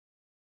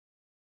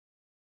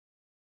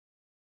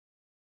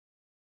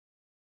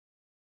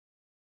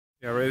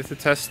We are ready to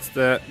test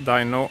the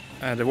dyno,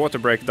 the water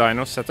brake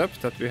dyno setup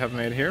that we have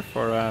made here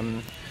for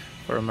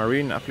a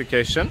marine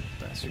application.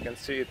 As you can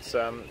see, it's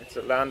a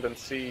land and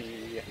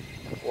sea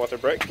water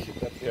brake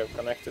that we have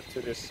connected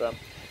to this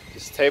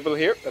table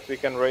here that we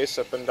can raise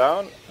up and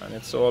down, and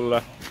it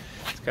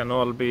can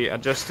all be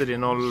adjusted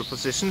in all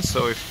positions.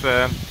 So if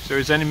there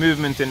is any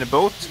movement in the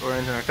boat or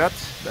anything like that,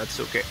 that's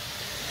okay.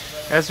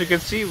 As you can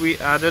see, we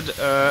added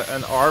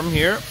an arm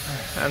here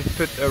and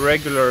put a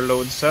regular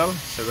load cell.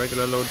 It's a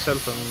regular load cell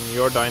from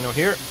YourDyno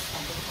here.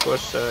 Of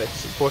course,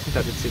 it's important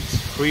that it sits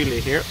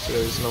freely here, so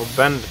there is no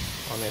bend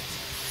on it.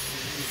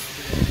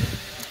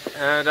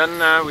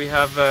 Then we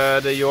have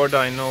the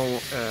YourDyno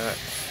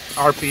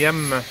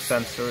RPM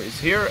sensor is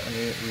here, and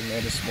we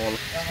made a small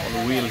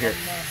wheel here.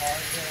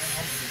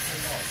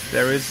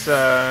 There is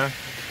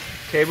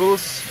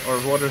cables or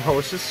water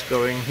hoses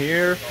going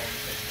here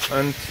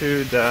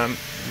onto the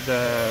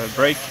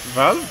brake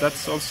valve.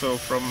 That's also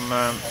from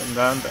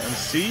land and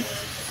sea.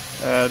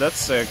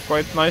 That's a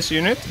quite nice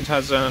unit. It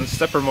has a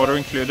stepper motor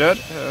included,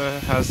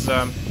 has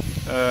a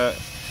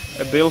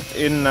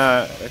built-in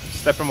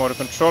stepper motor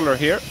controller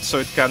here, so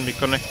it can be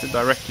connected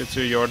directly to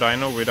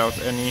YourDyno without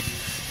any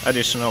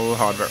additional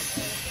hardware.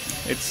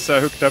 It's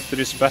hooked up to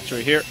this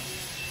battery here,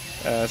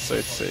 so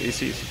it's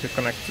easy to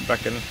connect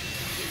back and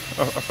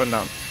up and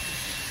down.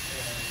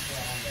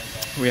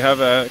 We have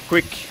a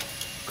quick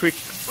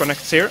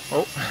connects here.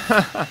 Oh,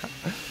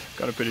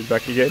 gotta put it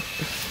back again,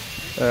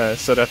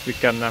 so that we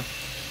can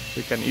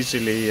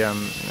easily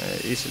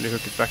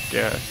hook it back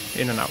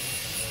in and out.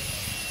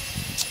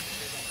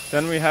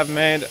 Then we have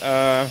made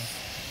a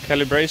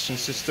calibration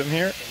system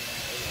here.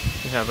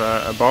 We have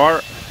a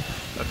bar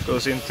that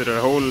goes into the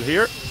hole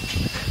here.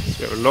 So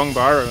we have a long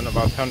bar and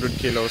about 100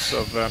 kilos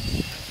of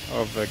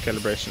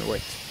calibration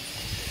weight.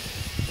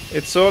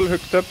 It's all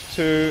hooked up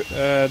to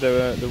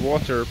the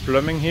water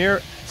plumbing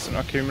here. It's an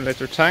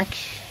accumulator tank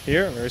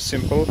here, very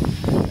simple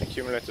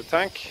accumulator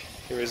tank.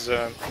 Here is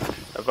a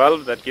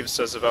valve that gives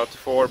us about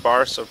 4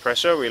 bars of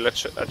pressure. We'll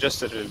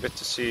adjust it a little bit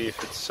to see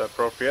if it's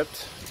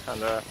appropriate,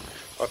 and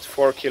about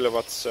 4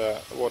 kilowatts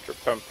water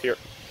pump here.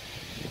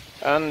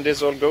 And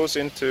this all goes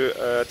into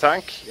a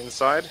tank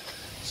inside,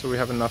 so we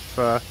have enough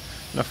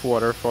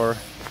water for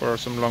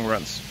some long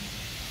runs.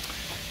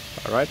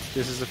 Alright,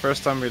 this is the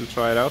first time we'll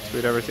try it out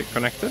with everything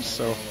connected,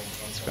 so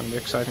it's going to be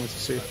exciting to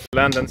see.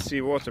 Land and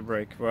sea water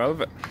brake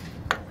valve.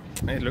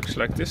 It looks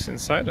like this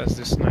inside, has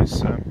this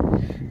nice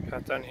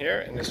pattern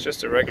here, and it's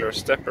just a regular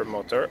stepper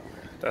motor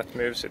that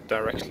moves it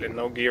directly,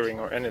 no gearing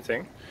or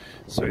anything.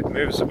 So it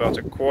moves about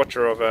a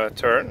quarter of a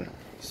turn.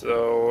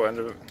 So,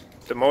 and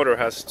the motor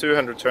has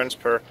 200 turns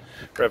per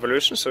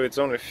revolution, so it's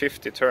only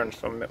 50 turns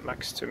from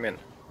max to min.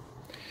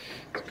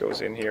 It goes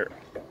in here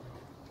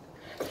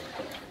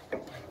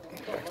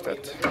like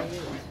that.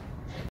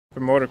 The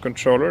motor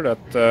controller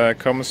that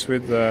comes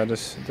with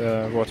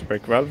the water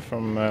brake valve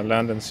from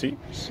land and sea.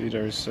 See,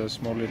 there is a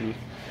small little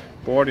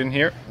board in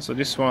here. So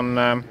this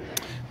one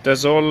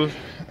does all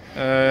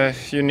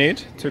you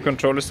need to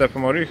control the stepper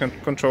motor. You can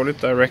control it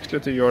directly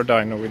to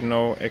YourDyno with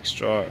no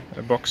extra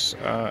box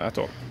at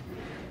all.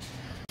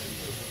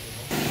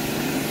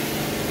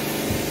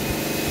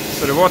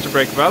 So the water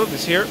brake valve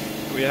is here.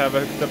 We have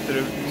hooked up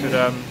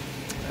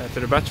to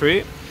the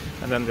battery.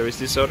 And then there is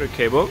this other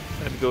cable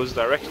that goes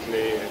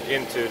directly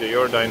into the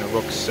YourDyno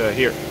box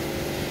here.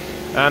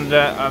 And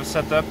I've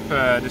set up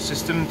the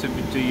system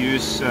to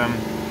use a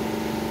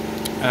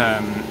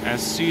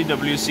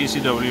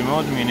CW-CCW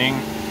mode, meaning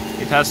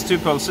it has 2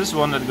 pulses,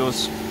 one that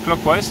goes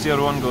clockwise, the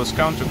other one goes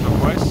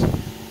counterclockwise,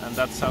 and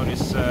that's how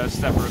this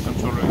stepper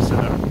controller is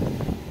set up.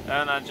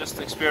 And I just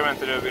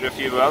experimented with a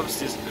few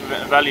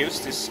values.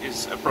 This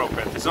is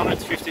appropriate. It's only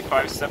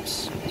 55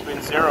 steps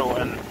between 0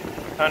 and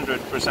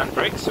 100%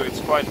 brake, so it's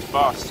quite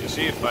fast. You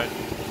see, if I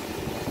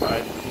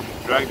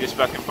drag this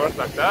back and forth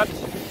like that, you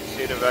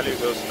see the value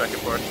goes back and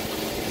forth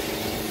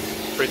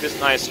pretty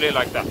nicely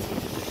like that.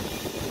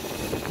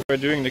 We're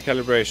doing the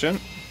calibration.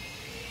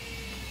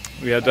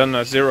 We have done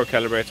a 0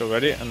 calibrate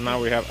already, and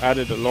now we have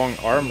added a long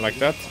arm like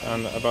that,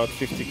 and about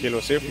 50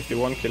 kilos here,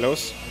 51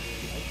 kilos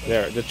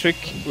there. The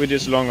trick with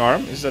this long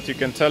arm is that you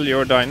can tell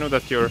YourDyno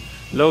that your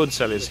load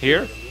cell is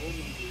here,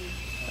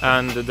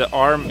 and the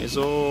arm is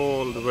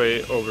all the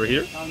way over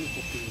here.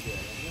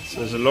 So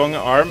there's a long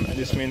arm, and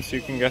this means you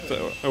can get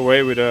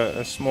away with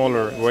a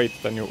smaller weight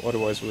than you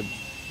otherwise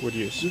would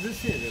use.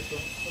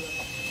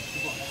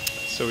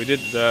 So we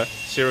did the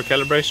 0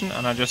 calibration,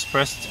 and I just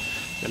pressed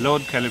the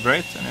load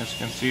calibrate, and as you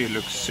can see, it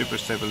looks super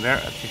stable there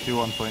at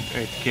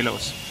 51.8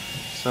 kilos.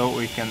 So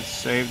we can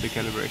save the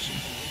calibration.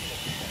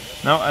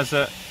 Now, as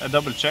a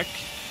double check,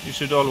 you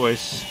should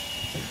always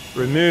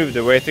remove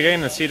the weight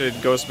again and see that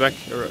it goes back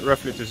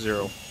roughly to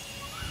 0.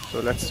 So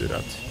let's do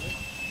that.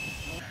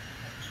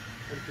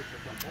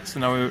 So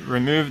now we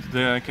removed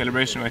the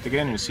calibration weight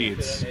again, and you see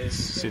it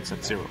sits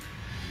at 0.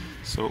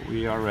 So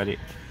we are ready.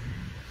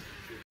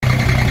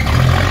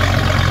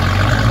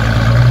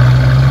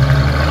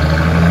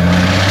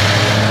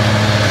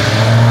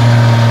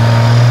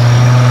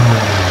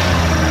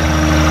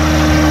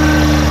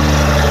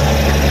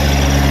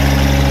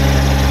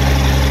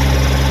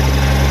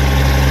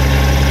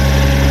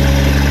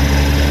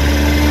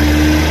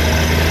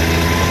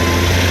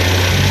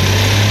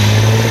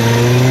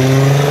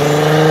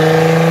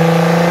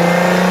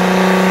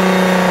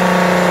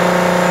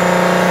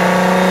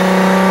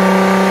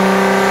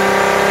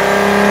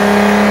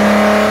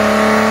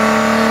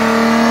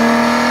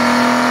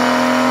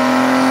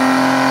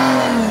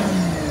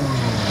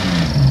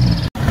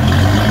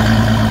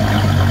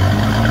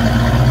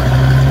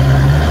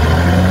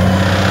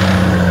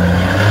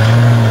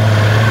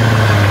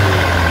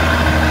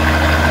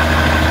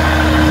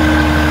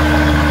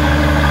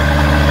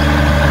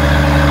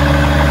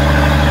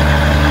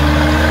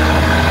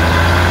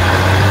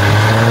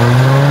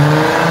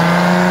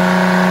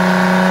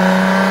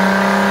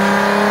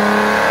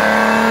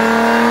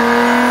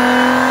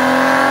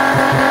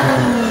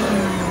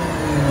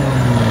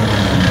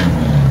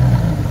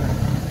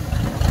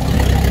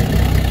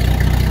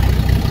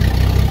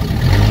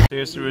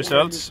 here's the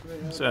results.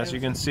 So as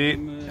you can see,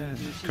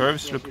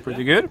 curves look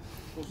pretty good,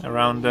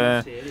 around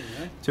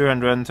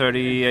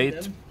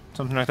 238,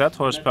 something like that,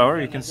 horsepower.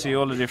 You can see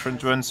all the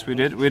different runs we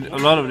did with a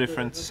lot of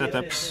different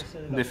setups,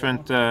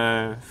 different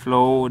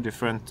flow,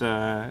 different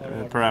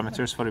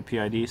parameters for the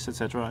PIDs,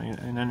 etc.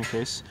 In any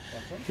case,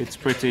 it's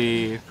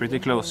pretty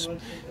close.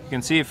 You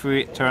can see if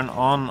we turn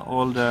on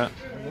all the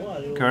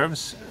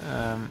curves,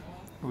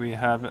 we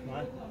have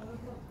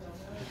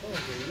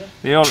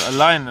they all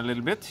align a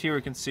little bit. Here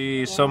we can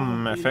see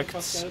some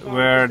effects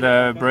where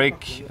the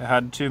brake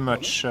had too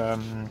much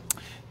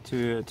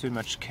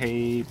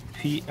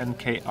KP and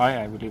KI,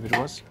 I believe it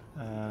was,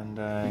 and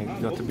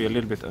it got to be a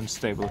little bit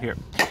unstable here.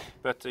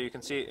 But you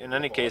can see, in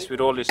any case,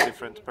 with all these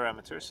different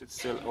parameters, it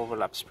still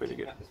overlaps pretty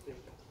good.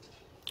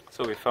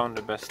 So we found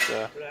the best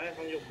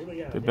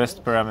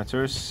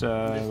parameters.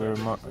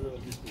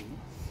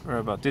 We're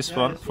about this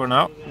one for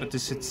now, but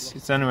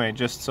it's anyway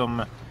just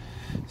some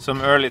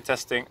early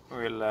testing.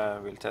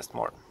 We'll test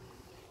more.